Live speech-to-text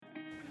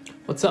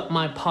What's up,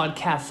 my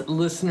podcast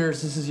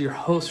listeners? This is your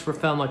host,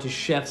 Rafael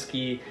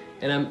Matuszewski,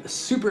 and I'm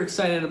super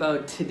excited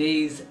about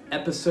today's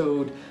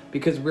episode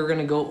because we're going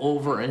to go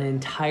over an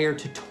entire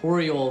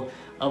tutorial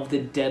of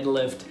the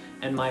deadlift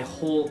and my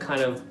whole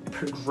kind of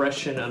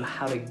progression on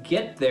how to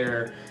get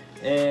there.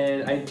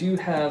 And I do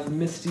have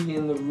Misty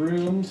in the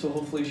room, so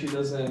hopefully she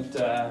doesn't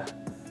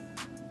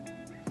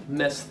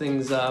mess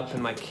things up,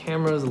 and my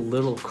camera's a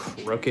little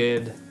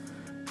crooked.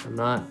 I'm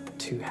not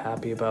too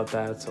happy about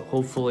that, so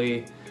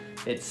hopefully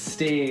it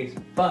stays.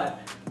 But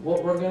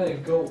what we're gonna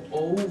go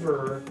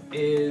over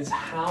is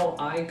how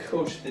I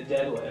coach the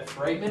deadlift,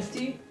 right,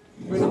 Misty?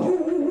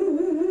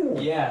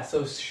 Yeah,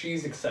 so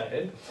she's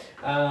excited.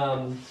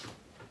 How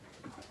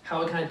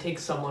I kind of take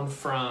someone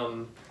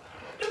from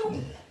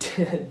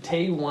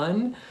day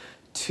one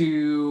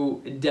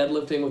to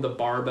deadlifting with a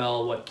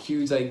barbell, what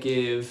cues I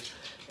give,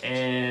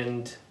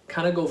 and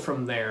kind of go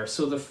from there.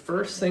 So the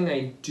first thing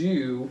I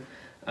do,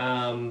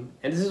 and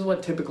this is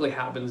what typically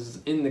happens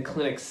in the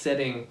clinic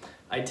setting,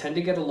 I tend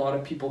to get a lot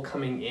of people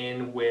coming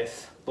in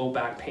with low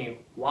back pain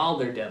while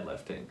they're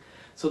deadlifting.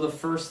 So the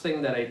first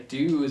thing that I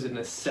do is an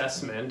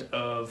assessment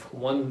of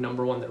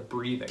number one, their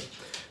breathing.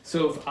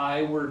 So if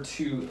I were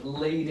to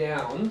lay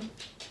down,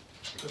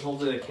 and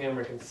hopefully the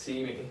camera can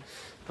see me,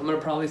 I'm gonna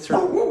probably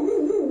start.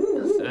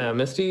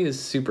 Misty is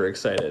super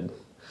excited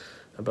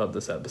about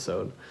this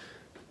episode.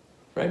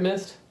 Right,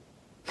 Mist?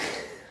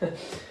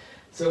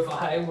 So if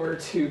I were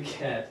to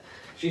get,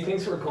 she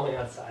thinks we're going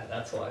outside,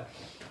 that's why.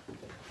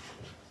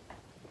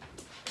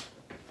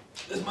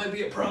 This might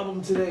be a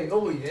problem today.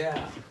 Oh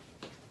yeah,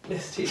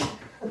 Misty.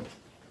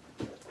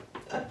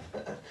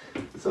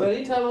 So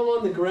anytime I'm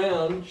on the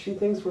ground, she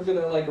thinks we're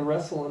gonna like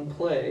wrestle and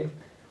play.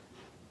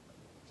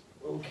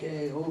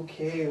 Okay.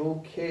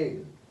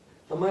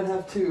 I might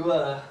have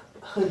to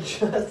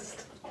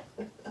adjust.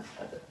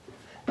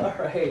 All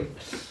right.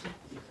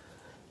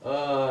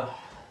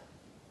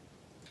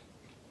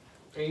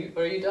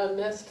 Are you done,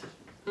 Mist?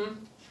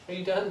 Are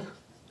you done?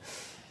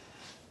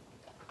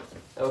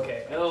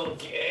 Okay.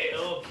 Alright.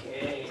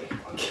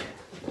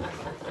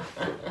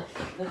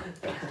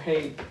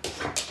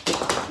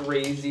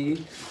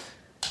 Crazy.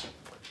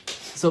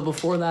 So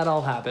before that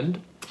all happened,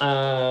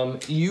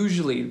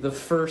 usually the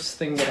first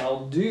thing that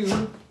I'll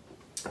do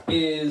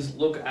is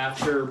look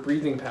after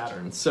breathing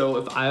patterns. So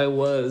if I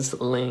was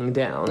laying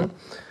down,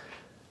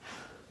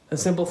 a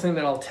simple thing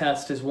that I'll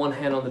test is one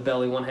hand on the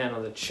belly, one hand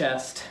on the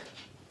chest.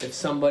 If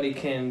somebody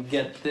can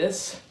get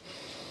this,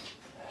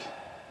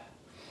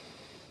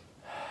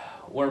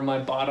 where my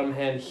bottom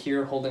hand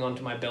here holding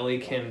onto my belly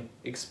can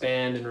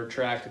expand and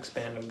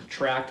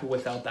retract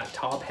without that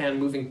top hand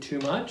moving too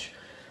much,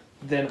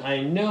 then I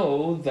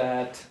know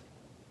that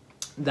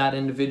that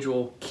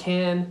individual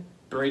can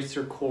brace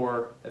their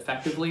core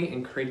effectively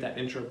and create that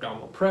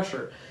intra-abdominal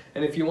pressure.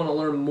 And if you want to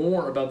learn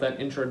more about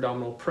that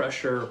intra-abdominal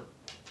pressure,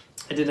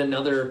 I did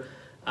another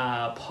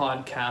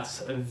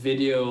podcast, a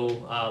video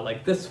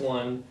like this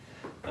one,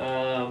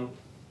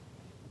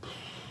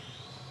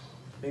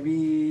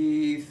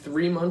 maybe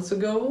 3 months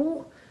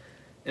ago,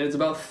 and it's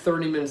about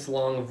 30 minutes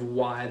long of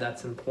why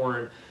that's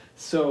important.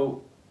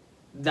 So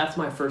that's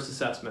my first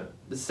assessment.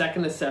 The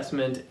second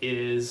assessment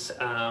is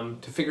to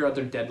figure out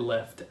their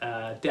deadlift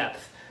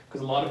depth,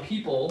 because a lot of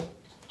people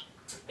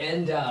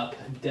end up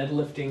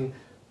deadlifting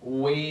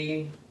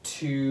way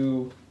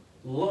too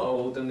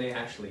low than they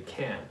actually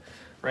can,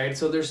 right?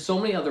 So there's so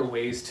many other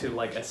ways to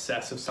like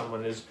assess if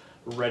someone is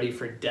ready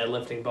for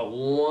deadlifting, but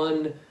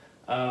one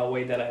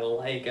way that I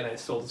like, and I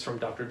stole this from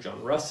Dr.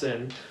 John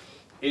Russin,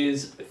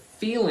 is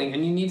feeling,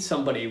 and you need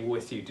somebody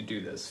with you to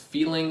do this,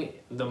 feeling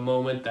the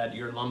moment that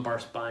your lumbar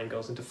spine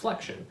goes into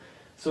flexion.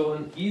 So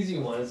an easy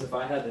one is if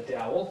I had the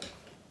dowel,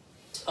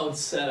 I would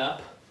set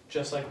up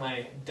just like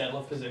my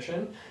deadlift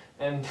position,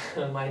 and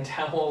my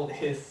dowel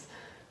is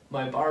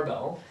my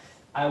barbell.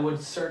 I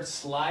would start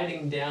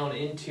sliding down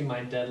into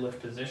my deadlift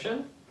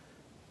position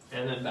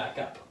and then back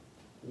up,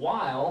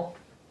 while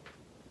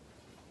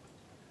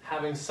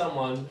having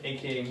someone,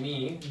 aka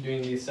me,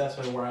 doing the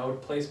assessment where I would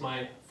place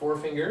my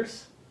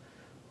forefingers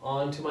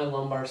onto my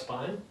lumbar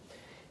spine,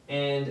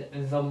 and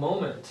the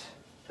moment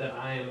that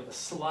I am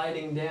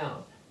sliding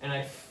down and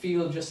I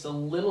feel just a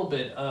little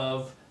bit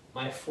of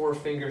my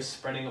forefingers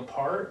spreading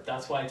apart,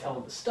 that's why I tell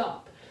them to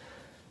stop.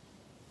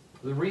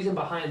 The reason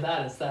behind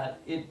that is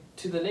that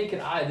to the naked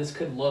eye, this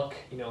could look,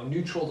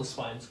 neutral, the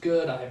spine's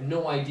good. I have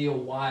no idea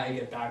why I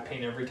get back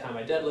pain every time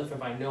I deadlift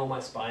if I know my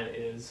spine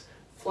is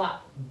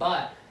flat.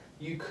 But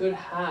you could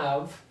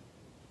have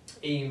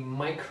a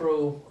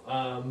micro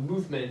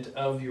movement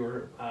of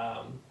your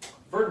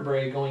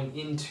vertebrae going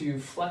into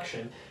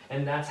flexion,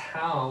 and that's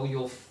how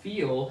you'll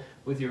feel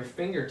with your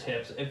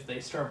fingertips if they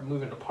start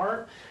moving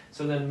apart.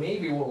 So then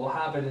maybe what will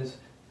happen is,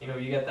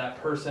 you get that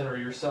person or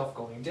yourself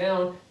going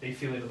down, they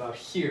feel it about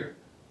here,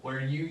 where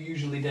you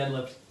usually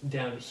deadlift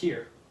down to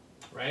here,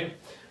 right?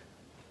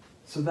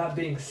 So that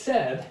being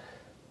said,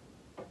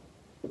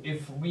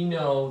 if we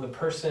know the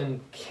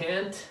person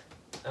can't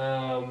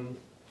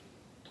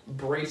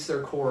brace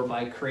their core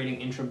by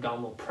creating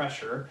intra-abdominal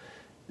pressure,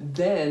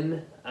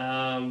 then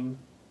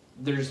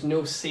there's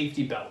no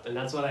safety belt, and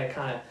that's what I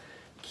kind of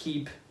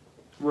keep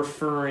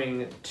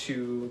referring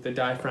to the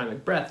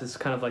diaphragmatic breath as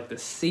kind of like the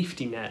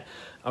safety net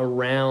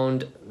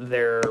around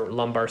their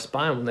lumbar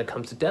spine when it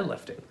comes to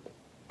deadlifting.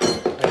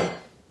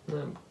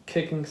 I'm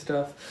kicking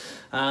stuff.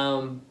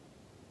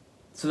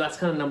 So that's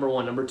kind of number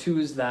one. Number two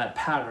is that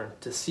pattern,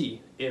 to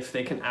see if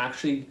they can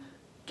actually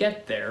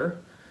get there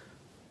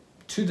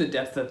to the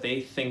depth that they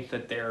think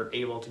that they're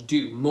able to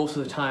do. Most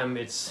of the time,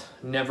 it's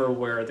never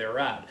where they're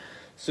at.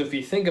 So if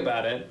you think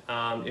about it,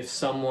 if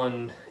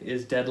someone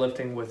is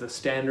deadlifting with a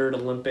standard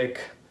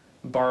Olympic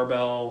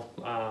barbell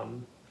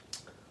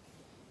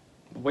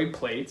weight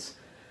plates,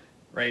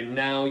 right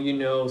now, you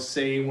know,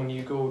 say when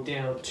you go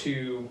down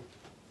to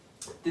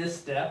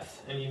this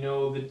depth and you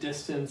know the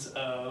distance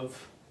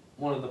of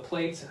one of the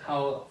plates,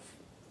 how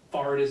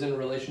far it is in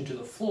relation to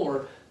the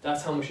floor,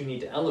 that's how much you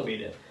need to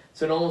elevate it.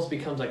 So it almost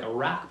becomes like a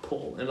rack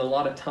pull, and a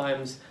lot of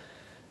times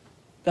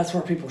that's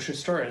where people should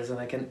start, is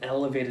like an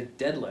elevated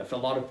deadlift. A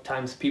lot of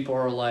times people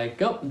are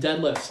like, oh,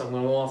 deadlifts, I'm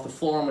gonna go off the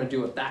floor, I'm gonna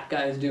do what that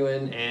guy's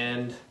doing,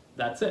 and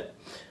that's it,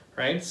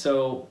 right?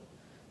 So,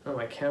 oh,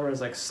 my camera is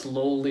like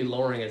slowly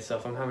lowering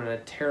itself. I'm having a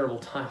terrible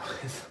time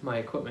with my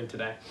equipment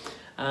today.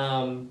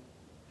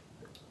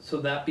 So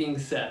that being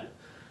said,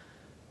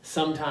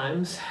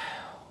 sometimes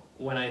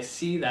when I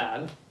see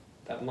that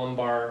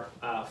lumbar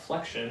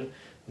flexion,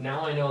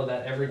 now I know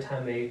that every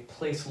time they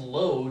place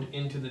load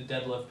into the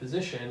deadlift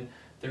position,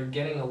 they're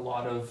getting a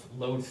lot of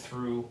load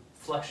through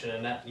flexion,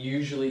 and that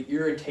usually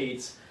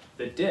irritates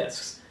the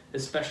discs,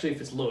 especially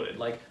if it's loaded.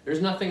 Like,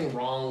 there's nothing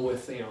wrong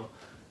with, you know,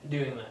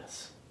 doing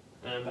this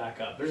and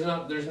back up. There's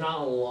not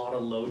a lot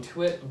of load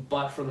to it,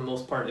 but for the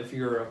most part, if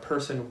you're a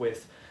person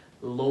with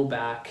low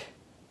back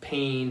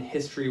pain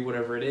history,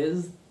 whatever it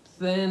is,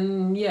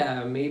 then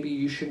yeah, maybe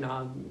you should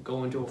not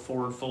go into a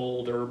forward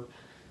fold, or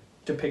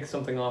to pick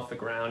something off the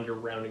ground, you're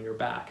rounding your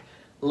back,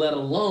 let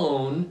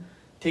alone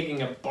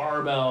taking a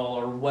barbell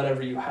or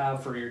whatever you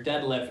have for your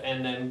deadlift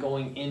and then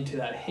going into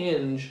that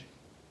hinge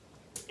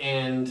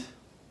and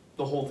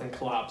the whole thing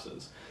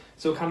collapses.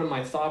 So kind of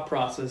my thought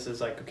process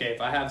is like, okay,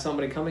 if I have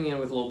somebody coming in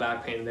with low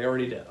back pain, they're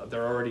already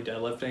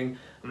deadlifting, I'm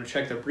gonna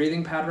check their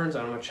breathing patterns,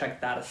 and I'm gonna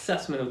check that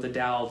assessment of the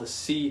dowel to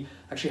see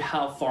actually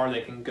how far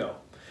they can go.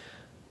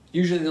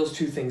 Usually those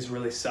two things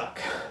really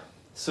suck.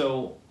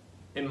 So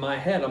in my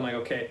head, I'm like,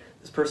 okay,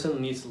 this person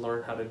needs to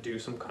learn how to do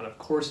some kind of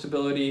core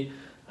stability,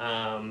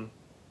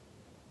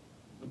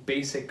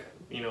 basic,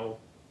 you know,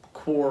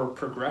 core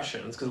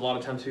progressions, because a lot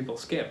of times people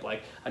skip.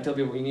 Like, I tell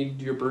people, you need to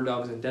do your bird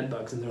dogs and dead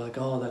bugs, and they're like,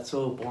 oh, that's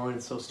so boring,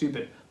 it's so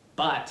stupid.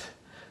 But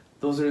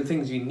those are the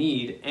things you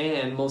need,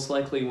 and most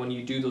likely when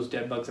you do those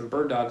dead bugs and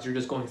bird dogs, you're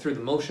just going through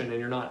the motion and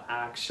you're not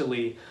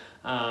actually,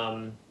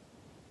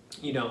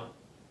 you know,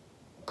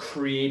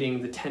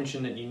 creating the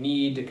tension that you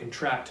need to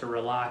contract, to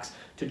relax,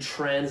 to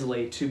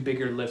translate to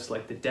bigger lifts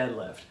like the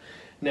deadlift.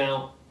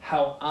 Now,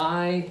 how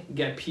I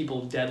get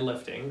people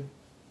deadlifting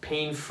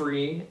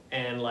pain-free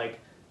and like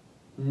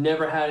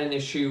never had an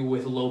issue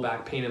with low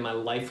back pain in my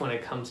life when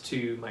it comes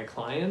to my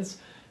clients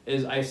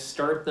is I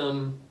start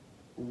them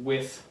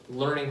with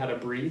learning how to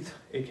breathe,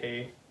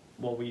 aka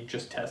what we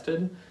just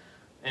tested,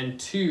 and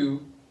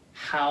two,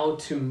 how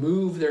to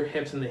move their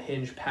hips in the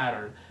hinge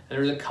pattern. And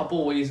there's a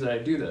couple ways that I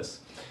do this.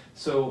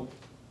 So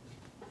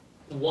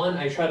one,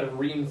 I try to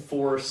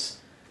reinforce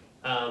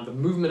the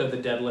movement of the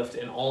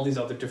deadlift and all these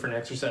other different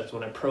exercises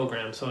when I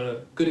program. So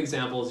a good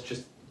example is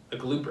just a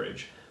glute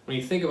bridge. When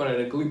you think about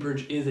it, a glute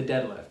bridge is a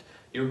deadlift.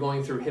 You're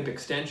going through hip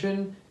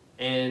extension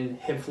and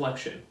hip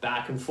flexion,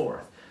 back and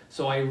forth.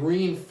 So I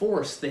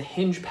reinforce the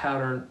hinge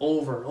pattern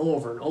over and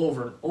over and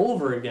over and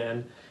over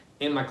again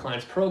in my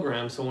client's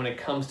program, so when it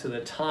comes to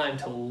the time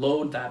to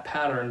load that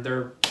pattern,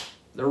 they're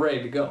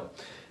ready to go.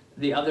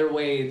 The other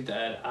way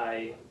that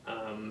I'll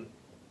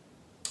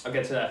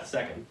get to that in a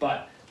second,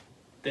 but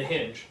the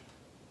hinge.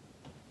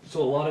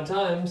 So a lot of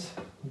times,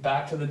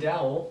 back to the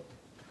dowel,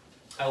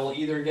 I will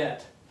either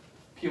get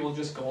people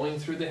just going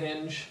through the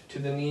hinge to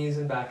the knees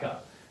and back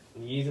up,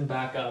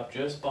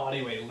 just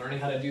body weight, learning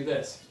how to do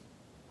this.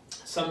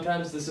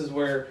 Sometimes this is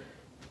where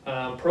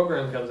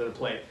program comes into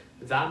play.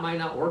 That might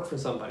not work for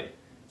somebody.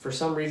 For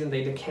some reason,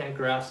 they can't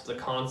grasp the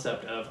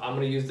concept of, I'm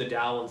going to use the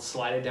dowel and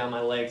slide it down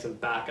my legs and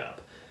back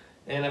up.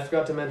 And I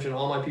forgot to mention,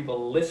 all my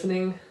people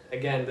listening,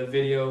 again, the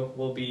video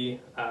will be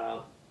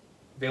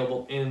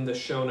available in the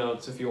show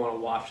notes if you want to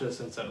watch this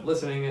instead of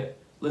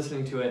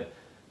listening to it.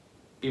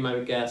 Be my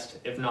guest.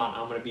 If not,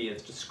 I'm going to be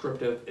as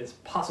descriptive as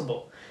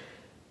possible.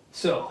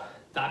 So,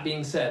 that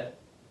being said,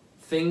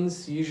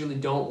 things usually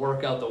don't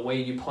work out the way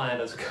you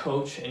planned as a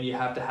coach, and you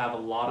have to have a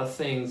lot of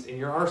things in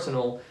your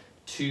arsenal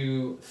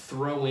to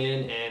throw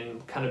in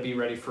and kind of be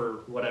ready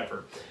for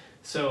whatever.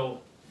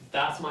 So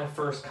that's my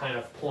first kind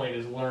of point,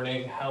 is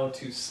learning how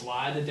to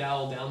slide the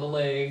dowel down the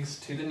legs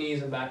to the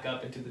knees and back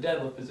up into the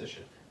deadlift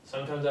position.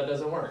 Sometimes that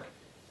doesn't work.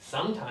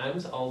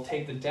 Sometimes I'll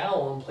take the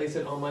dowel and place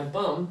it on my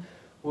bum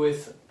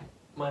with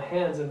my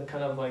hands in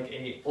kind of like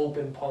a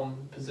open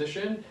palm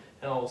position,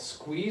 and I'll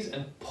squeeze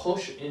and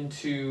push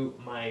into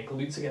my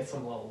glutes to get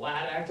some little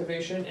lat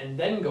activation, and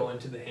then go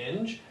into the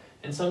hinge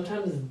And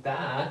sometimes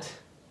that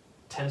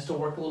tends to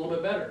work a little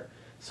bit better.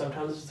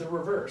 Sometimes it's the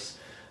reverse.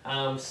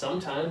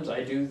 Sometimes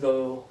I do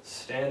the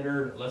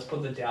standard, let's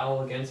put the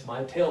dowel against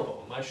my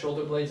tailbone, my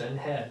shoulder blades and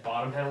head,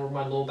 bottom hand where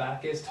my low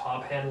back is,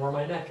 top hand where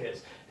my neck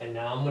is, and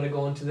now I'm going to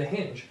go into the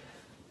hinge.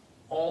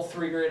 All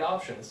three great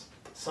options.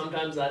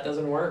 Sometimes that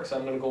doesn't work, so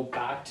I'm going to go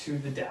back to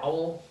the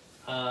dowel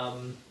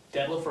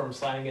deadlift where I'm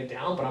sliding it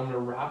down, but I'm going to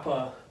wrap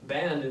a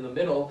band in the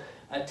middle,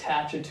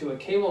 attach it to a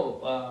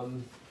cable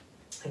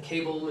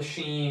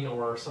machine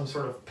or some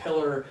sort of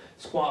pillar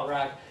squat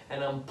rack,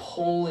 and I'm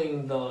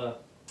pulling the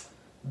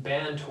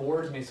band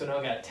towards me, so now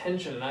I got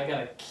tension and I got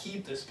to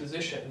keep this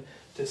position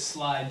to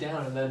slide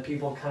down, and then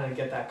people kind of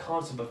get that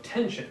concept of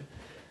tension.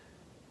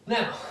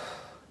 Now,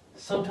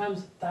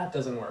 sometimes that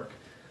doesn't work.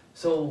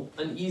 So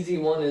an easy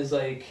one is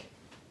like,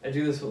 I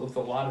do this with a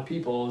lot of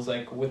people, is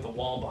like with the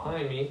wall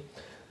behind me,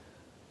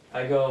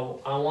 I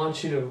go, I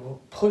want you to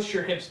push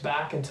your hips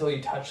back until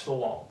you touch the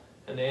wall.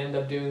 And they end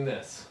up doing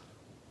this.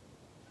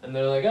 And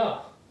they're like,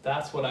 oh,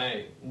 that's what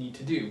I need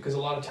to do. Because a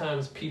lot of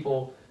times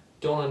people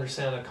don't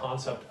understand the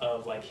concept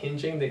of like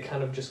hinging. They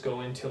kind of just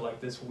go into like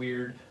this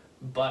weird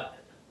butt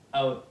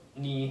out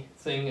knee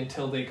thing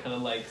until they kind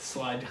of like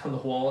slide down the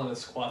wall in a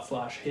squat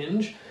 /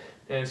 hinge.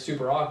 And it's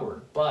super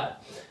awkward.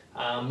 But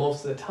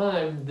most of the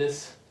time,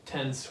 this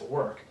tends to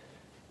work.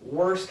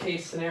 Worst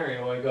case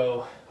scenario, I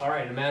go, all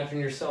right, imagine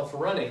yourself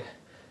running.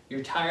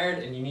 You're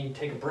tired and you need to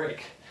take a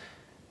break.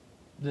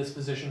 This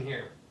position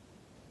here.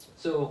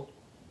 So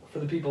for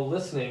the people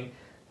listening,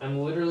 I'm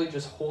literally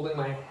just holding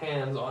my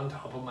hands on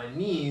top of my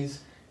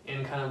knees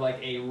in kind of like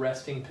a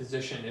resting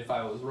position if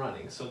I was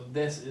running. So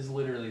this is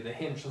literally the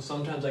hinge. So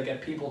sometimes I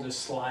get people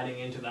just sliding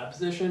into that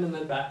position and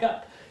then back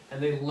up.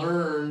 And they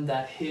learn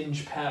that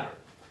hinge pattern.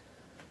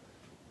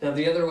 Now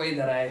the other way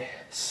that I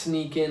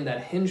sneak in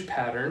that hinge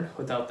pattern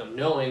without them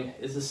knowing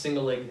is the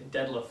single leg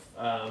deadlift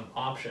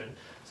option.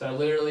 So I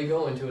literally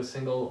go into a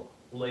single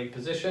leg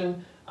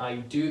position, I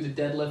do the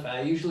deadlift,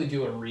 I usually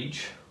do a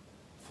reach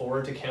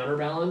forward to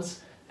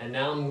counterbalance, and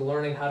now I'm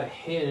learning how to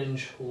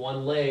hinge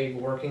one leg,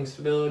 working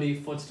stability,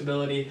 foot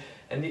stability.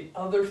 And the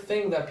other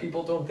thing that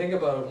people don't think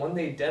about when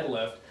they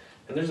deadlift,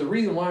 and there's a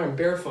reason why I'm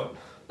barefoot,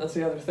 that's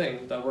the other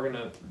thing that we're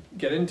gonna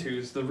get into,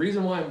 is the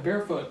reason why I'm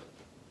barefoot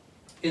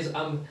is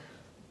I'm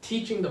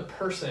teaching the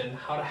person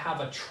how to have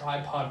a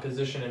tripod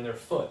position in their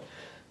foot.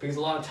 Because a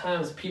lot of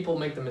times people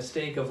make the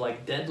mistake of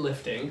like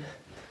deadlifting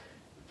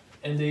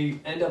and they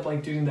end up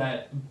like doing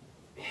that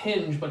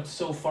hinge but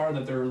so far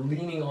that they're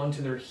leaning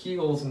onto their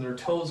heels and their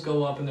toes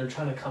go up and they're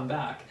trying to come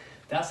back.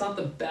 That's not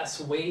the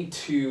best way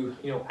to,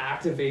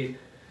 activate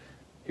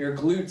your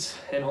glutes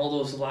and all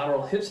those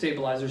lateral hip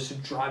stabilizers to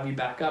drive you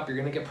back up. You're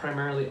going to get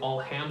primarily all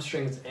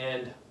hamstrings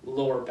and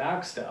lower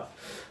back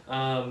stuff.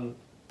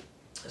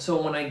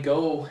 So when I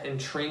go and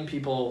train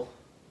people,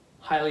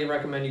 highly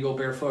recommend you go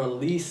barefoot, at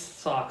least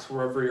socks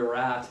wherever you're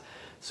at,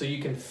 so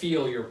you can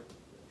feel your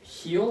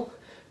heel,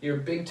 your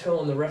big toe,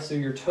 and the rest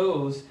of your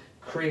toes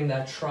creating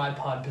that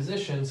tripod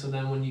position. So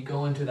then when you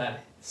go into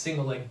that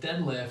single leg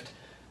deadlift,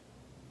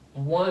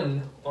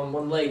 on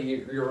one leg,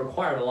 you're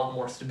required a lot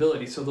more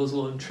stability. So those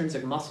little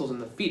intrinsic muscles in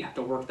the feet have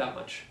to work that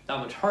much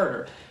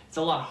harder. It's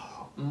a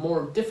lot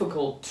more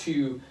difficult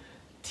to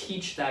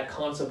teach that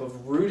concept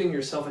of rooting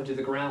yourself into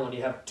the ground when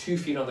you have 2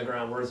 feet on the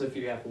ground, whereas if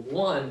you have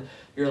one,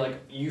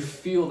 you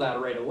feel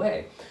that right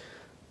away.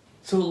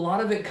 So a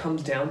lot of it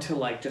comes down to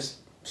like just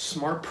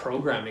smart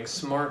programming,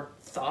 smart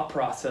thought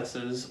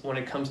processes when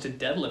it comes to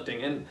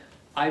deadlifting. And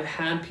I've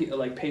had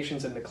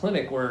patients in the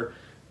clinic where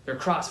they're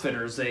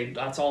CrossFitters,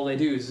 that's all they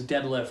do is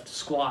deadlift,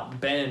 squat,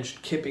 bench,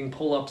 kipping,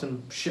 pull-ups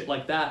and shit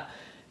like that.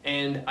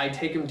 And I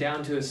take them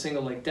down to a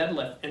single leg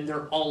deadlift and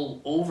they're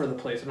all over the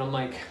place. And I'm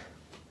like,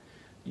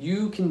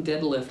 you can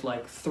deadlift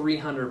like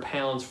 300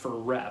 pounds for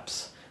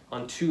reps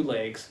on 2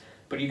 legs,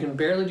 but you can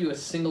barely do a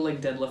single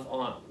leg deadlift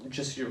on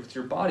just with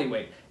your body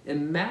weight.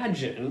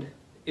 Imagine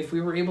if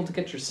we were able to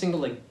get your single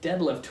leg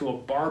deadlift to a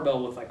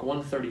barbell with like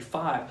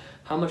 135,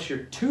 how much your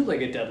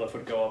 2-legged deadlift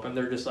would go up, and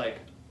they're just like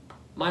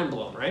mind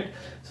blown, right?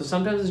 So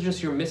sometimes it's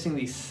just you're missing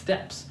these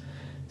steps.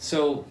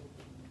 So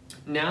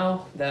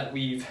now that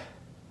we've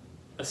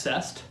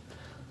assessed,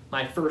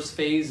 my first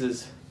phase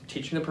is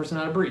teaching the person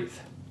how to breathe,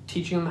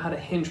 teaching them how to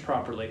hinge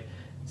properly,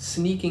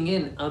 sneaking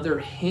in other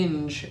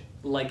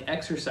hinge-like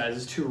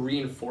exercises to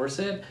reinforce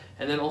it,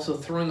 and then also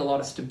throwing a lot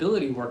of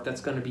stability work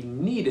that's going to be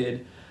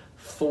needed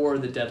for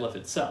the deadlift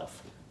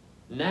itself.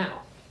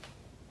 Now,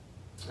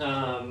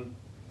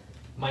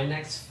 my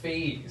next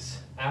phase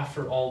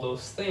after all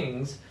those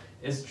things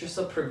is just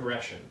a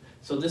progression.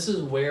 So this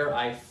is where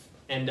I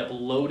end up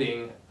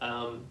loading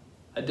a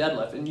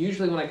deadlift. And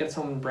usually when I get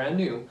someone brand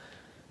new,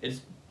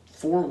 it's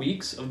 4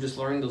 weeks of just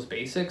learning those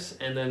basics,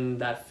 and then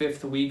that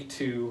 5th week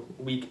to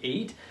week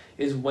 8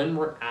 is when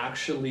we're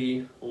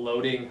actually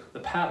loading the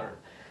pattern.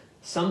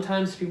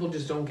 Sometimes people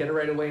just don't get it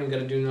right away and we've got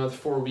to do another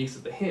 4 weeks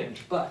of the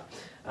hinge, but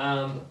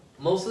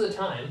most of the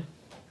time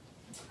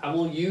I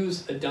will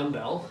use a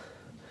dumbbell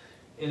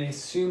in a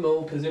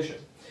sumo position.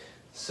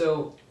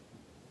 So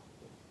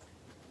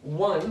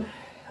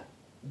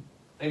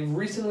I've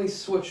recently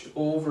switched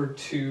over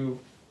to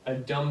a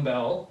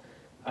dumbbell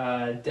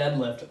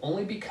deadlift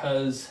only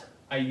because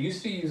I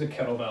used to use a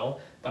kettlebell,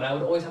 but I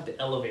would always have to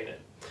elevate it,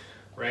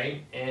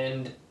 right?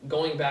 And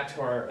going back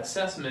to our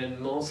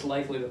assessment, most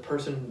likely the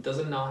person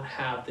does not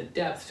have the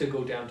depth to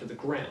go down to the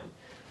ground.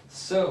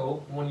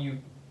 So when you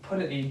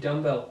put a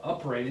dumbbell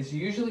upright, it's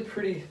usually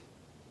pretty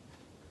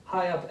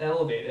high up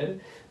elevated,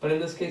 but in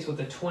this case with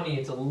the 20,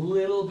 it's a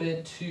little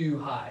bit too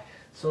high.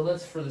 So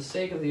let's, for the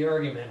sake of the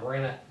argument, we're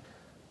gonna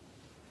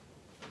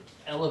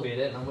elevate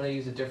it, and I'm gonna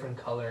use a different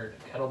colored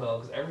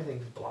kettlebell because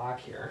everything's black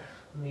here.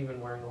 I'm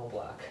even wearing all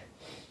black.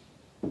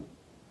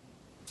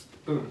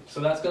 Boom.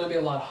 So that's gonna be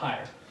a lot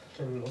higher.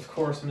 And of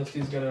course,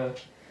 Misty's gonna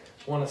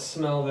wanna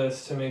smell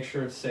this to make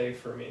sure it's safe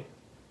for me.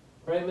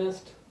 Right,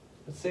 Mist?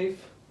 It's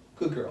safe?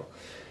 Good girl.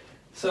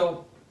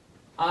 So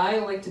I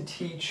like to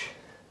teach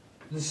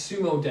the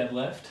sumo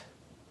deadlift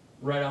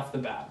right off the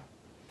bat.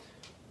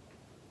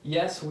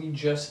 Yes, we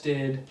just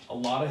did a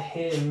lot of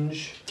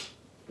hinge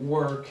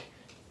work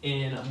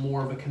in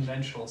more of a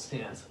conventional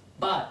stance,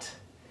 but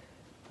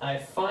I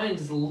find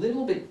it's a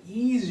little bit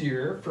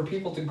easier for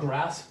people to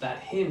grasp that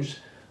hinge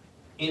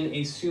in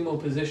a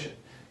sumo position,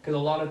 because a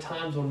lot of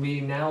times when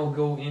we now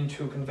go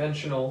into a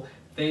conventional,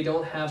 they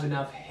don't have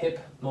enough hip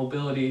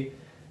mobility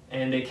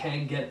and they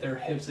can't get their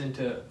hips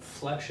into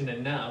flexion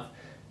enough.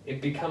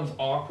 It becomes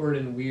awkward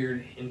and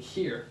weird in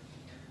here.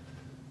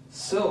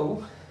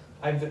 So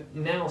I've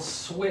now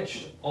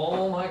switched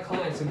all my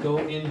clients to go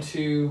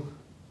into,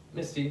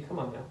 Misty, come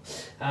on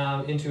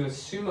now, into a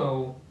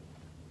sumo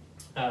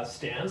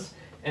stance,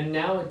 and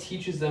now it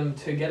teaches them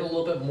to get a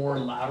little bit more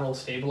lateral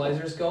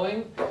stabilizers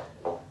going.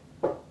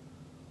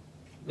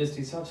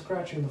 Misty, stop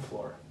scratching the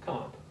floor, come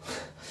on.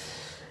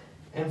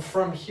 And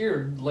from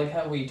here, like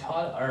how we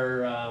taught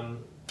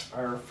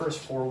our first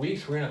 4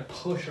 weeks, we're gonna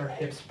push our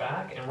hips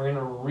back and we're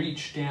gonna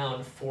reach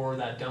down for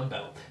that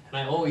dumbbell. And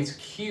I always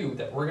cue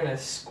that we're gonna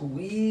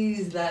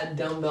squeeze that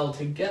dumbbell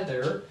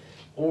together,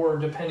 or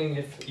depending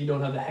if you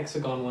don't have the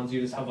hexagon ones,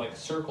 you just have like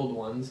circled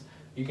ones,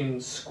 you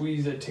can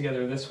squeeze it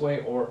together this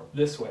way or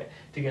this way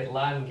to get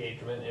lat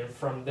engagement. And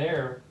from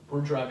there,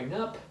 we're driving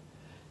up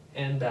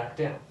and back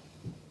down.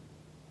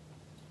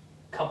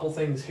 Couple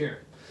things here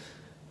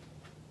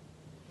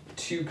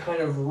to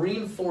kind of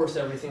reinforce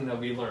everything that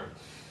we learned.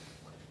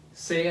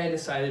 Say I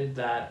decided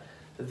that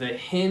the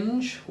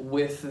hinge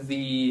with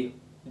the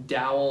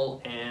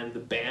dowel and the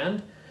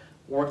band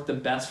worked the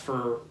best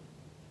for,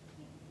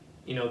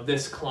 you know,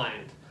 this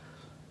client.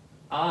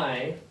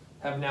 I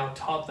have now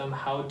taught them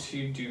how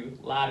to do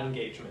lat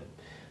engagement.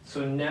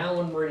 So now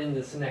when we're in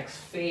this next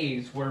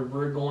phase where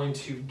we're going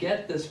to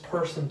get this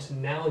person to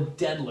now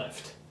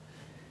deadlift,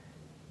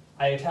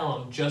 I tell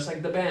them, just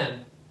like the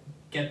band,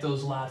 get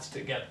those lats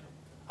together.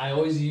 I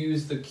always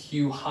use the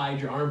cue,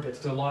 hide your armpits,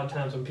 because a lot of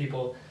times when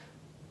people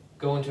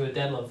go into a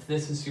deadlift,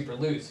 this is super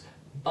loose.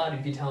 But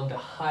if you tell them to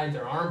hide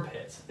their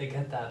armpits, they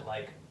get that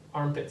like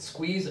armpit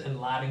squeeze and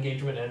lat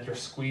engagement, and they're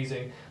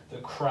squeezing the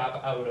crap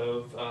out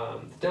of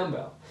the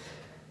dumbbell.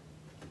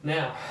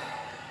 Now,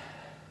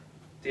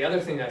 the other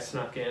thing I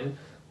snuck in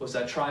was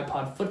that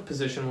tripod foot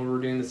position when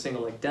we're doing the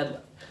single leg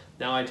deadlift.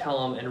 Now I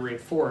tell them and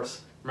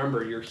reinforce,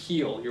 remember your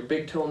heel, your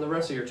big toe and the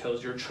rest of your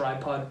toes, your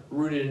tripod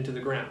rooted into the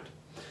ground.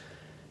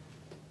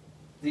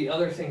 The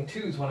other thing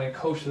too is when I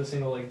coach the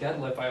single leg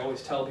deadlift, I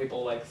always tell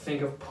people, like,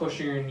 think of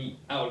pushing your knee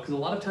out, because a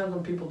lot of times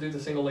when people do the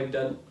single leg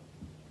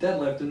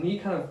deadlift, the knee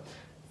kind of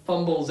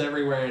fumbles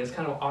everywhere and it's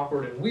kind of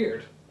awkward and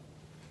weird.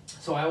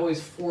 So I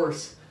always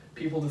force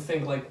people to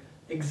think, like,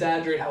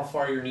 exaggerate how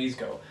far your knees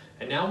go.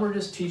 And now we're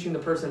just teaching the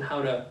person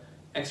how to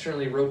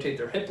externally rotate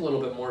their hip a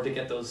little bit more to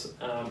get those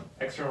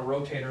external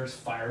rotators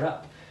fired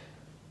up,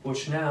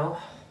 which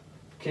now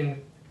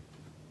can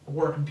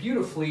work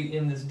beautifully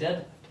in this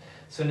deadlift.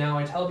 So now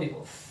I tell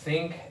people,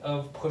 think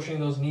of pushing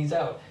those knees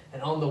out,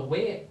 and on the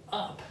way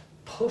up,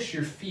 push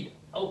your feet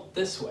out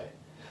this way.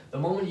 The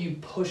moment you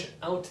push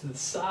out to the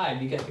side,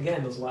 you get,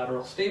 again, those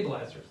lateral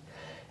stabilizers.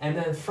 And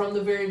then from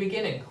the very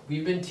beginning,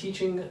 we've been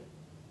teaching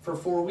for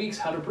 4 weeks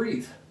how to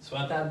breathe. So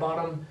at that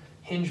bottom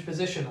hinge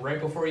position, right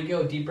before you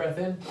go, deep breath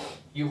in,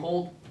 you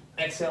hold,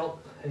 exhale,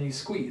 and you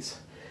squeeze.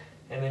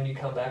 And then you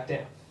come back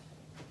down.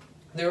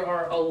 There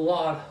are a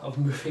lot of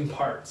moving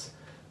parts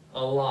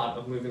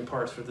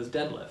for this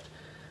deadlift.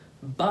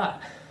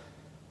 But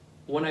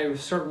when I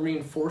start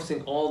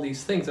reinforcing all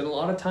these things, and a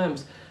lot of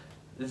times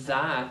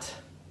that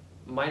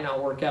might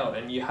not work out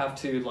and you have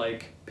to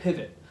like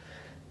pivot.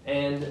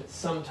 And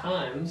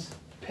sometimes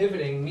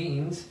pivoting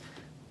means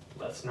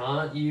let's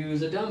not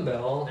use a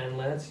dumbbell and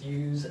let's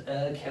use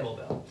a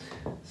kettlebell.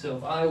 So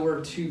if I were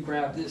to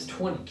grab this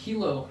 20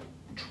 kilo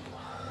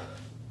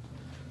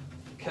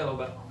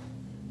kettlebell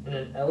in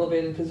an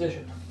elevated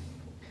position,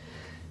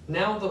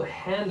 now the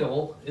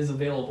handle is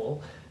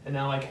available, and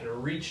now I can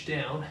reach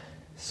down,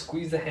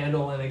 squeeze the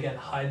handle, and again,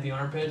 hide the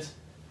armpits,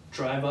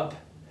 drive up,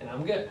 and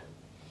I'm good,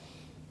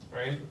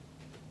 right?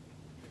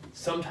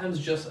 Sometimes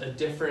just a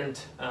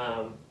different,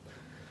 I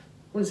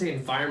wouldn't say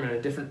environment,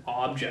 a different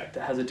object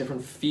that has a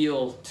different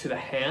feel to the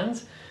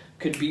hands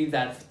could be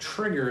that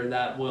trigger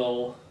that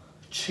will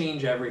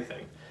change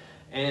everything.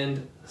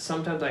 And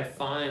sometimes I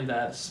find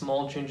that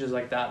small changes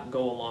like that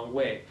go a long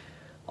way.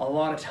 A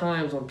lot of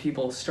times when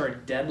people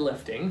start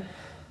deadlifting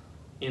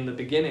in the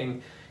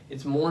beginning,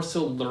 it's more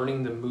so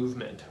learning the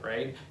movement,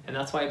 right? And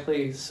that's why I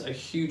place a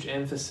huge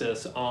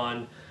emphasis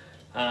on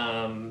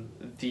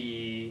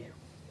the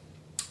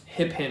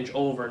hip hinge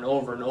over and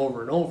over and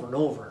over and over and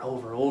over and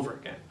over and over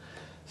again.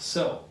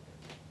 So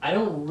I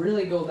don't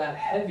really go that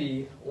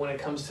heavy when it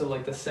comes to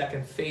like the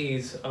second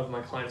phase of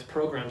my clients'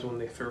 programs when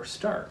they first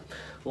start.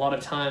 A lot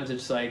of times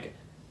it's like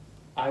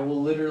I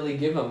will literally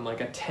give them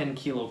like a 10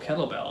 kilo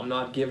kettlebell. I'm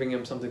not giving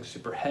them something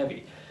super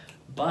heavy.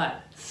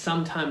 But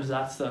sometimes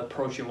that's the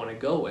approach you want to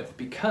go with,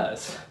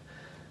 because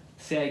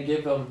say I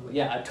give them,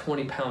 a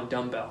 20-pound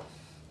dumbbell,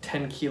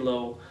 10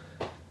 kilo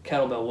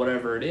kettlebell,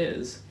 whatever it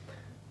is,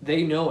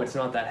 they know it's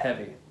not that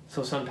heavy.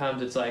 So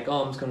sometimes it's like,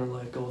 oh, I'm just going to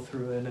like go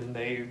through it, and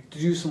they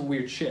do some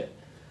weird shit.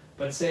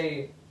 But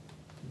say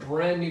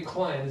brand new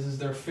client, this is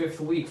their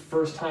 5th week,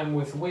 first time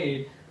with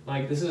weight,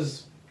 like this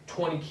is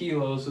 20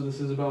 kilos, so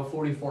this is about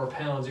 44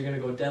 pounds, you're going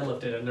to go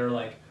deadlift it, and they're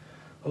like,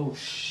 oh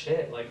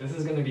shit, like this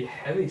is going to be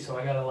heavy, so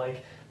I got to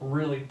like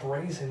really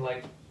brace and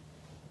like,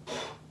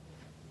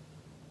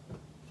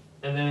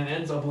 and then it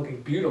ends up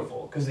looking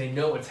beautiful because they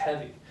know it's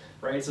heavy,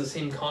 right? It's the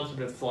same concept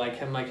of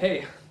like, I'm like,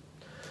 hey,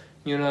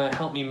 you know,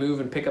 help me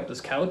move and pick up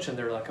this couch, and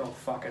they're like, oh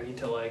fuck, I need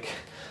to like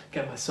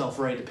get myself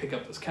ready to pick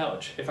up this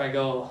couch. If I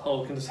go,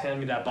 oh, can just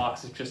hand me that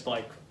box, it's just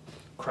like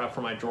crap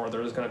from my drawer,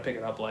 they're just gonna pick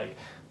it up like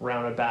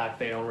rounded back,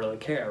 they don't really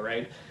care,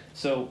 right?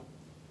 So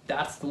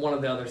that's one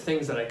of the other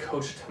things that I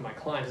coach to my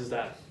clients, is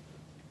that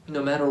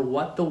no matter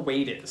what the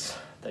weight is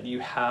that you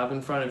have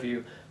in front of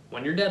you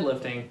when you're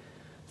deadlifting,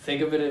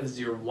 think of it as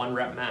your 1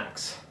 rep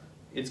max.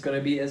 It's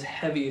gonna be as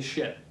heavy as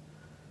shit.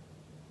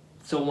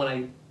 So when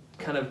I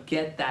kind of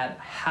get that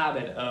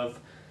habit of,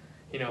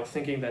 you know,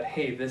 thinking that,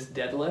 hey, this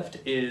deadlift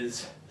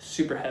is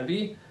super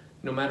heavy,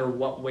 no matter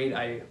what weight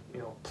I, you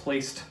know,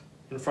 placed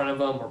in front of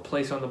them or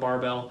placed on the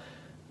barbell,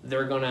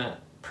 they're gonna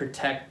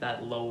protect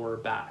that lower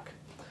back.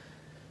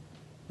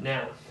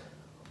 Now,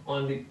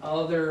 on the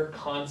other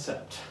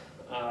concept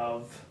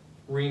of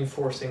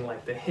reinforcing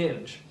like the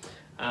hinge,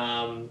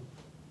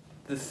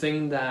 the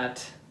thing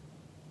that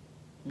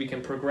we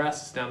can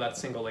progress is now that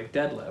single leg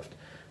deadlift,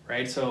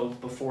 right? So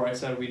before I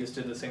said we just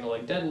did the single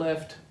leg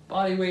deadlift,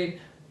 body weight.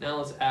 Now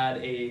let's add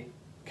a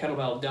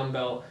kettlebell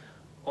dumbbell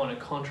on a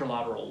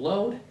contralateral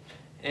load,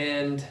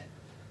 and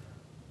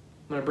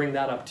I'm gonna bring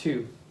that up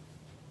too.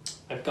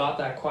 I've got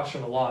that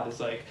question a lot.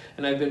 It's like,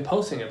 and I've been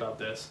posting about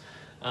this.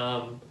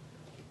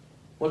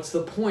 What's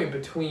the point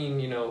between,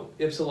 you know,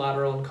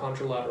 ipsilateral and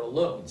contralateral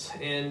loads?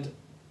 And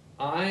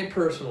I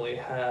personally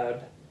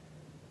have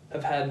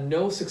had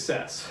no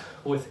success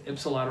with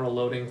ipsilateral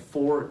loading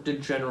for the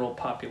general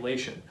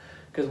population.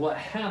 Because what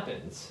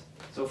happens,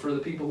 so for the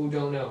people who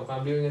don't know, if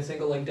I'm doing a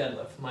single leg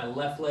deadlift, my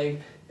left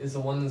leg is the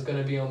one that's going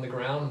to be on the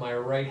ground, my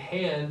right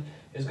hand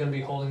is going to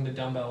be holding the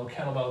dumbbell or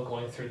kettlebell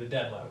going through the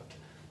deadlift,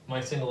 my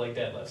single leg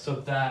deadlift. So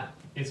that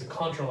is a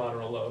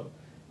contralateral load.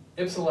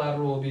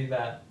 Ipsilateral will be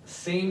that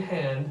same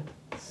hand,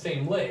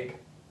 same leg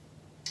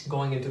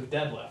going into the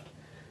deadlift.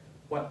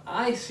 What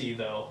I see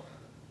though,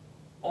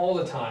 all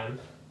the time,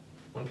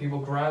 when people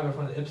grab it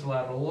from the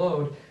ipsilateral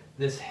load,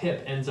 this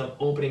hip ends up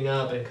opening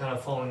up and kind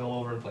of falling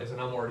all over in place,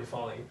 and I'm already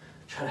falling,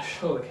 trying to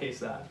showcase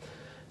that.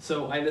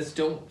 So I just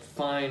don't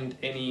find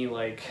any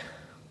like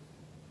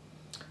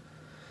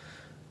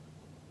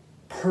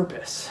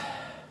purpose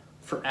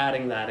for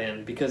adding that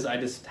in, because I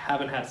just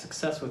haven't had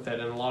success with it,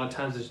 and a lot of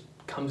times it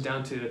comes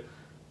down to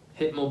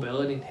hip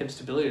mobility and hip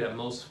stability that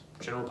most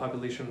general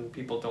population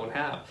people don't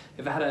have.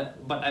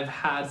 But I've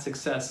had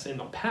success in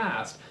the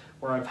past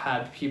where I've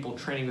had people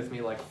training with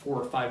me like 4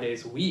 or 5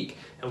 days a week,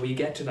 and we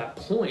get to that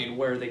point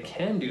where they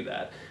can do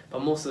that.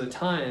 But most of the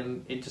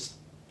time, it just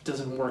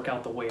doesn't work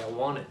out the way I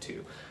want it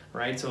to,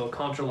 right? So a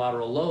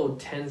contralateral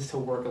load tends to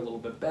work a little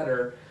bit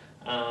better.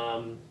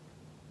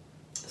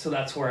 So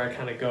that's where I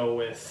kind of go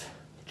with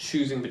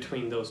choosing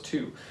between those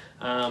two.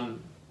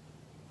 And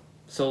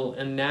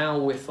now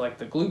with like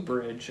the glute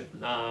bridge,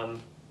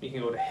 we can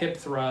go to hip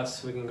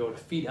thrusts, we can go to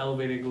feet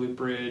elevated glute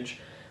bridge,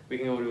 we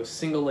can go to a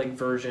single leg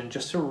version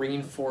just to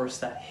reinforce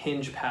that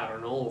hinge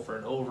pattern over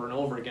and over and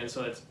over again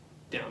so it's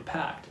down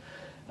packed.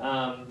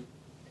 The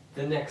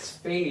next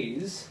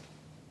phase,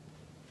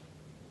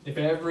 if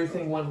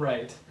everything went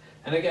right,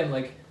 and again,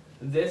 like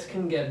this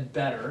can get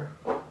better,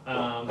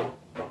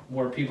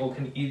 where people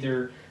can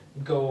either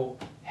go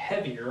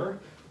heavier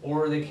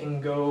or they can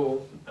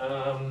go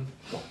a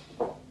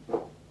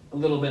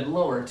little bit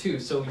lower too.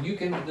 So you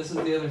can, this is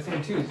the other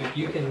thing too, is that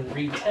you can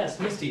retest.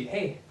 Misty,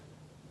 hey,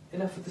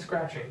 enough with the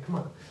scratching, come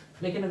on, I'm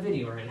making a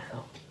video right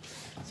now.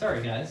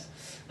 Sorry guys.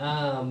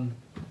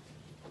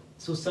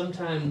 So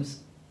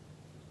sometimes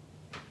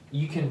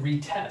you can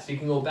retest, you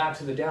can go back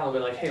to the dial and be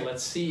like, hey,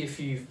 let's see if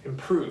you've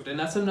improved. And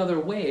that's another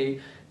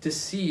way to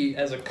see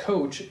as a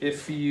coach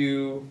if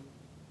you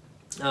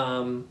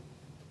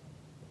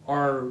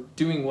are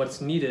doing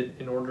what's needed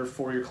in order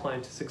for your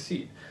client to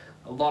succeed.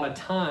 A lot of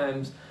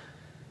times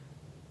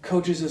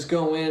coaches just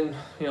go in,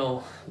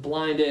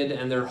 blinded,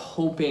 and they're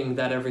hoping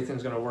that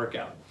everything's going to work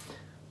out.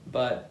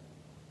 But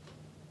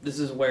this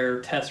is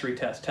where test,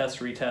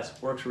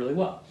 retest works really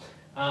well.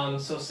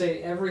 So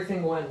say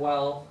everything went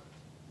well,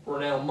 we're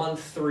now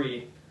month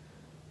 3.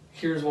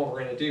 Here's what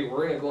we're going to do.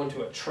 We're going to go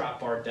into a trap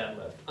bar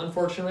deadlift.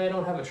 Unfortunately, I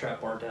don't have a trap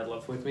bar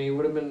deadlift with me.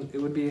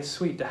 It would be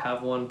sweet to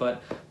have one,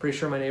 but pretty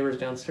sure my neighbors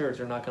downstairs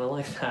are not going to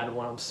like that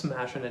when I'm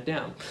smashing it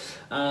down.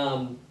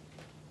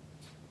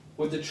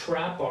 With the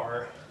trap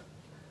bar,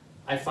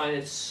 I find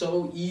it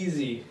so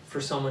easy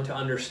for someone to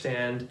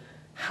understand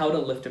how to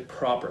lift it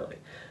properly.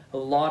 A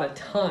lot of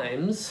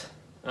times,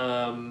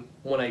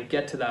 when I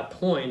get to that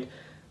point,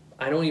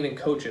 I don't even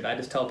coach it. I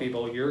just tell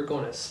people, you're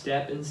going to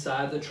step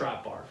inside the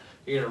trap bar.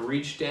 You're going to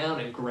reach down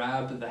and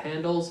grab the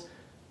handles.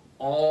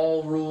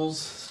 All rules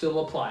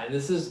still apply. And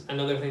this is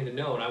another thing to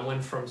note. I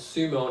went from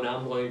sumo, now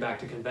I'm going back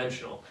to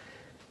conventional.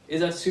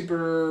 Is that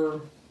super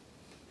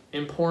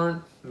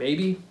important?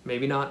 Maybe,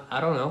 maybe not.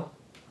 I don't know.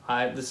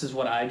 This is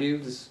what I do.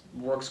 This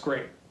works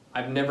great.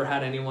 I've never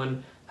had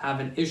anyone have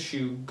an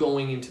issue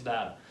going into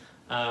that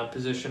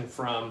position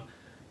from,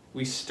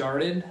 we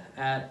started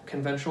at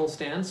conventional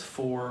stance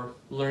for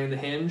learning the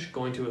hinge,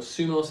 going to a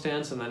sumo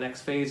stance in the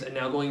next phase, and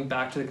now going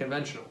back to the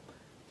conventional.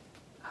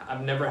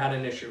 I've never had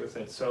an issue with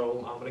it,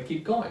 so I'm going to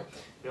keep going.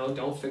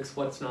 Don't fix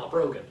what's not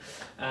broken.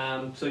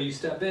 So you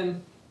step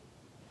in,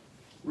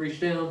 reach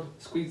down,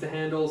 squeeze the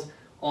handles,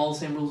 all the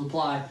same rules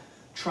apply.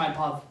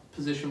 Tripod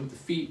position with the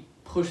feet,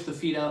 push the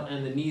feet out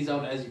and the knees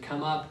out as you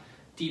come up.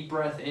 Deep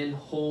breath in,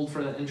 hold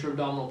for the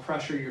intra-abdominal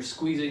pressure. You're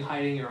squeezing,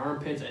 hiding your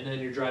armpits, and then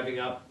you're driving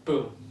up.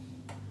 Boom.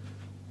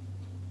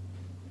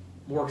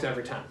 Works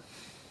every time.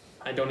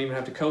 I don't even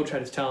have to coach. I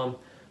just tell them,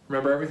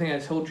 remember everything I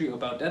told you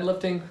about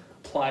deadlifting,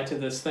 apply to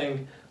this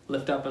thing,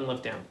 lift up and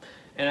lift down.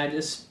 And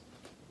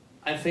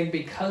I think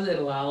because it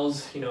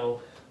allows, a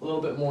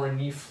little bit more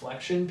knee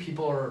flexion,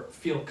 people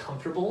feel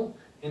comfortable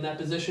in that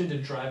position to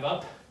drive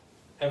up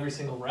every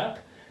single rep,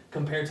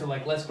 compared to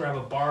let's grab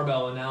a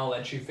barbell and now I'll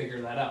let you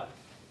figure that out.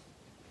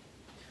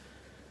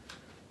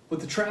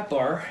 With the trap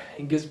bar,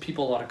 it gives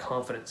people a lot of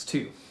confidence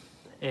too.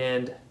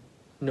 And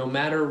no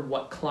matter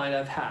what client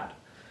I've had,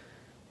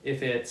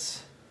 if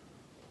it's,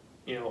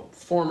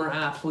 former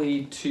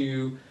athlete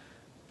to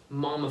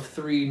mom of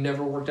 3,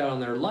 never worked out in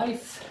their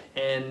life,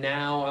 and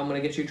now I'm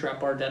going to get you trap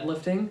bar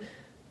deadlifting,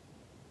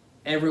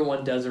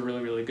 everyone does a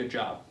really, really good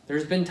job.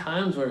 There's been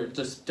times where it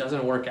just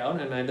doesn't work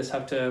out, and I just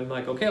have to,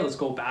 okay, let's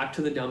go back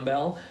to the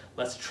dumbbell,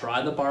 let's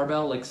try the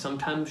barbell.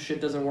 Sometimes shit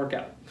doesn't work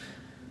out.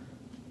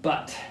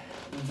 But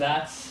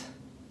that's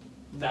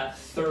that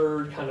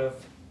third kind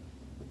of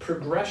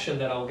progression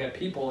that I'll get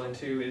people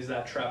into, is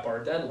that trap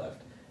bar deadlift.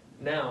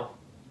 Now,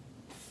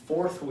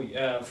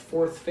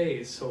 fourth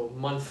phase, so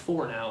month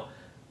 4 now,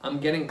 I'm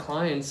getting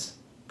clients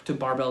to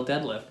barbell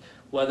deadlift,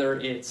 whether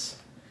it's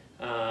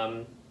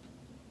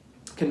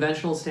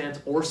conventional stance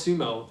or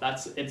sumo.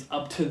 It's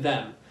up to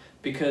them,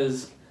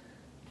 because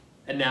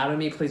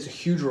anatomy plays a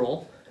huge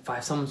role. If I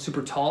have someone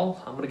super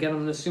tall, I'm going to get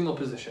them in the sumo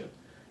position.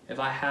 If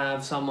I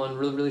have someone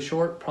really, really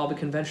short, probably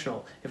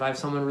conventional. If I have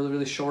someone really,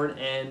 really short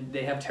and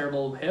they have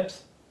terrible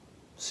hips,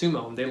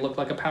 sumo. They look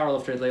like a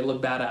powerlifter. They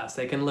look badass.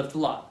 They can lift a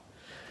lot,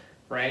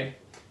 right?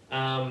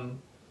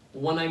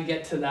 When I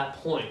get to that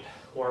point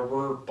where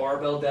we're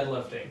barbell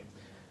deadlifting,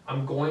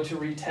 I'm going to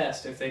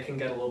retest if they can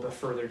get a little bit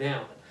further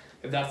down.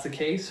 If that's the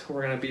case,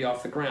 we're going to be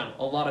off the ground.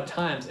 A lot of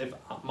times, if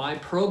my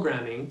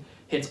programming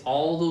hits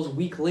all those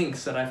weak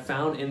links that I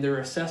found in their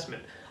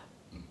assessment,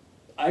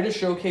 I just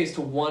showcased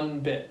one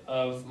bit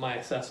of my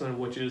assessment,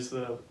 which is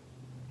the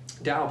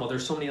dowel, but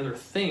there's so many other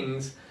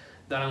things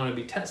that I'm going to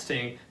be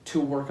testing to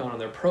work on in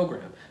their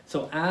program.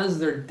 So as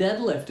their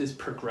deadlift is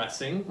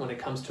progressing, when it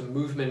comes to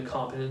movement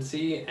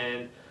competency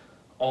and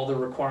all the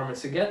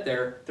requirements to get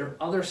there are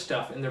other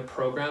stuff in their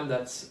program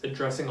that's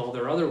addressing all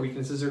their other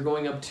weaknesses are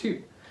going up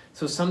too.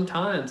 So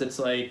sometimes it's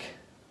I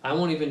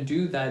won't even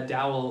do that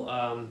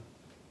dowel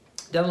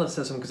deadlift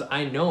system because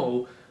I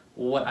know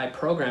what I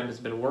program has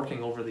been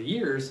working over the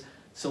years.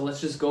 So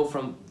let's just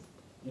go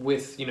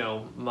with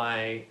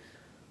my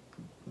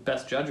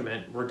best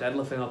judgment, we're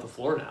deadlifting off the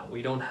floor now.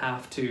 We don't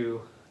have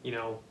to,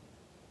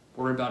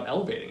 worry about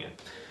elevating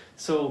it.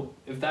 So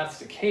if that's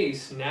the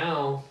case,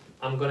 now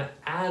I'm going to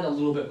add a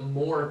little bit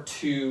more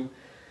to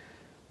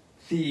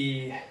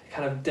the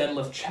kind of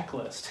deadlift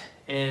checklist.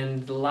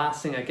 And the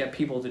last thing I get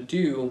people to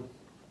do,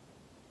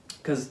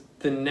 because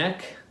the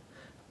neck,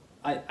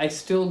 I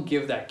still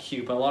give that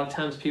cue, but a lot of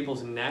times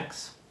people's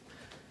necks,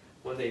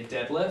 when they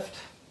deadlift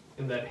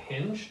in that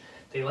hinge,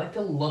 they like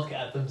to look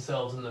at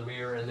themselves in the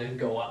mirror and then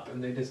go up,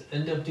 and they just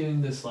end up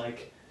doing this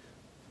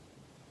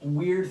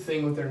weird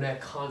thing with their neck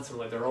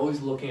constantly. They're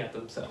always looking at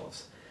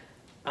themselves.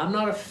 I'm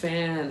not a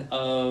fan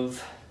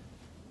of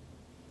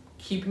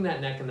keeping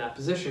that neck in that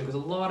position, because a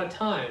lot of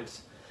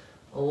times,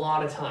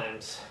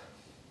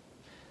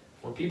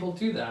 when people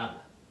do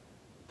that,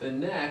 the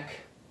neck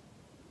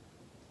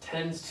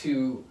tends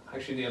to,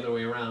 actually the other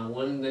way around,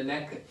 when the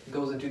neck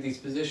goes into these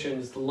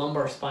positions, the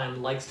lumbar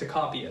spine likes to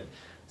copy it.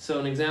 So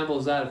an example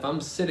is that if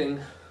I'm sitting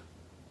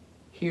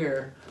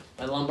here,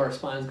 my lumbar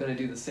spine is going to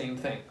do the same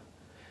thing.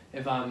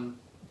 If I'm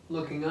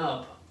looking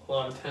up, a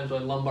lot of times my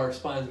lumbar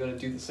spine is going to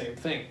do the same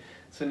thing.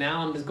 So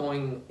now I'm just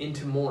going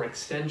into more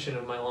extension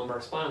of my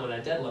lumbar spine when I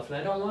deadlift, and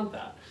I don't want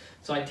that.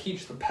 So I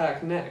teach the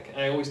pec neck,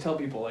 and I always tell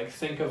people, like,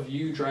 think of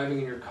you driving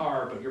in your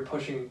car, but you're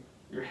pushing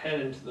your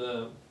head into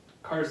the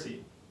car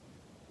seat,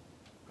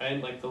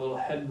 right? Like the little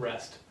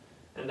headrest,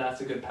 and that's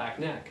a good pec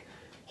neck.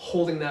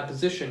 Holding that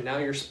position, now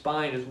your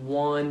spine is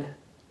one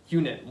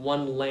unit,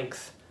 one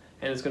length,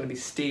 and it's going to be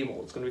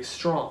stable, it's going to be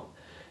strong.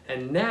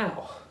 And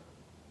now,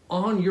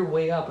 on your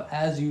way up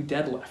as you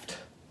deadlift,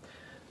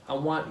 I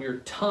want your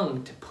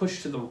tongue to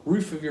push to the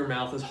roof of your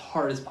mouth as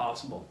hard as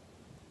possible.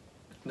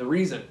 The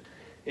reason,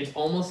 it's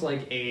almost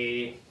like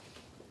a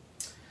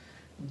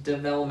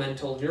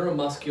developmental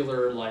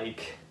neuromuscular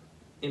like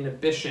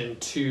inhibition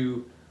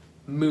to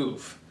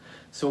move.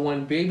 So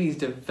when babies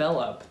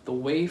develop, the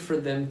way for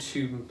them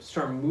to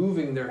start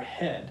moving their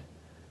head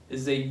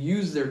is they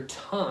use their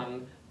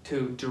tongue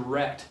to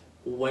direct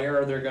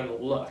where they're going to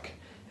look.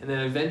 And then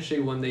eventually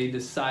when they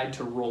decide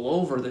to roll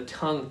over, the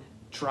tongue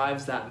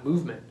drives that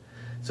movement.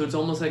 So it's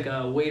almost like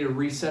a way to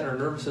reset our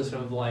nervous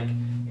system of like,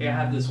 hey, I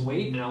have this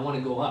weight and I want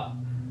to go up.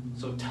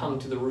 So tongue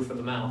to the roof of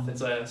the mouth.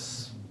 It's a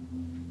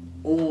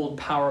old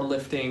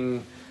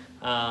powerlifting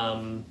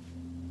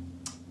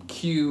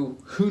cue.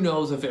 Who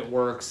knows if it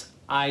works?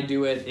 I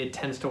do it. It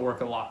tends to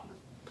work a lot.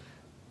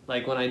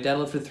 Like when I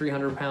deadlifted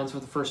 300 pounds for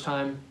the first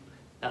time,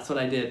 that's what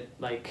I did.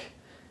 Like,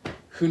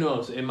 who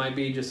knows? It might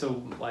be just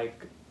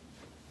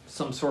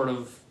some sort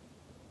of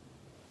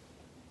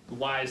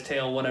wise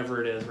tale,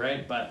 whatever it is,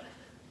 right? But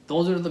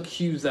those are the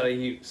cues that I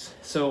use.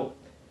 So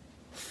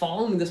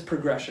following this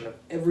progression of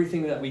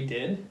everything that we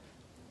did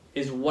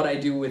is what I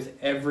do with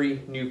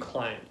every new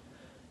client.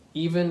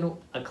 Even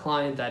a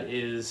client that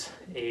is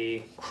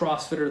a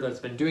CrossFitter that's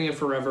been doing it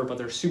forever, but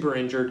they're super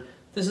injured,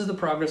 this is the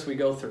progress we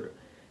go through.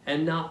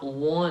 And not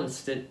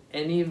once did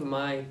any of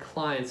my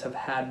clients have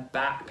had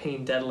back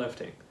pain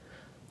deadlifting.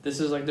 This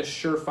is like the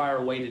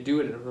surefire way to do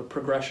it from a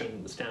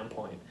progression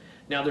standpoint.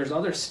 Now there's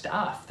other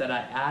stuff that I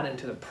add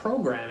into the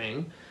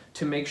programming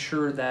to make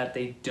sure that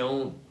they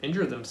don't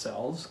injure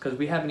themselves, because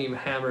we haven't even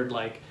hammered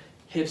like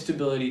hip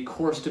stability,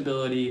 core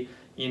stability,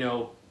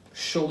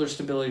 shoulder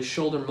stability,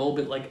 shoulder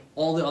mobility, like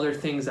all the other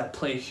things that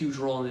play a huge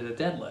role in the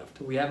deadlift.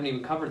 We haven't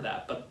even covered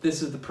that, but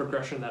this is the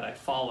progression that I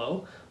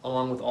follow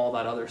along with all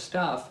that other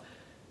stuff.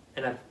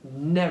 And I've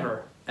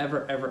never,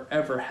 ever, ever,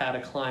 ever had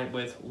a client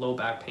with low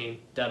back pain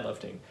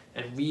deadlifting.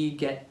 And we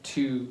get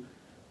to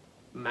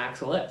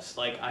max lifts.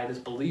 Like, I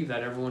just believe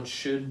that everyone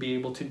should be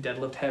able to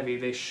deadlift heavy.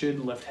 They should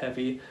lift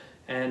heavy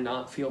and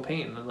not feel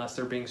pain unless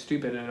they're being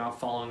stupid and not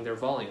following their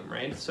volume,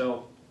 right?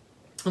 So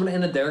I'm gonna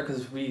end it there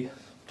because we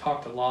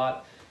talked a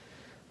lot.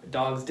 My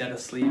dog's dead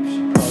asleep.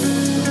 She probably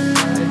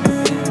wants to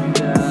go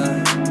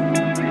inside.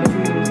 And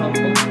hopefully it was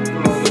helpful for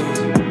all those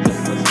who are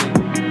just listening.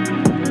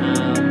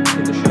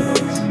 Hit the show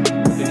notes.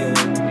 The video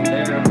link will be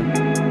there. All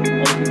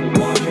the people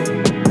watching,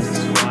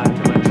 subscribe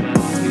to my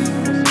channel.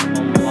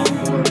 We'll post a lot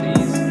more of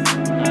these.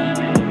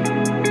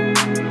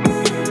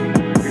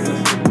 If you're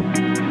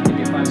listening, give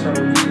me a 5-star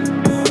review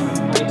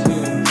on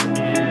iTunes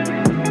and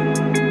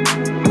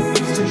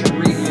Stitcher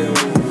Radio,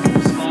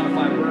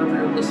 Spotify, wherever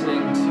you're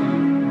listening, to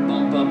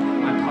bump up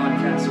my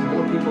podcast so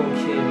more people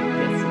can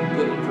get some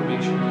good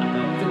information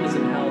about fitness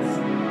and health.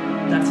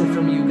 That's it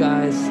from you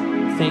guys.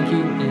 Thank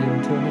you, and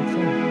until next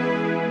time.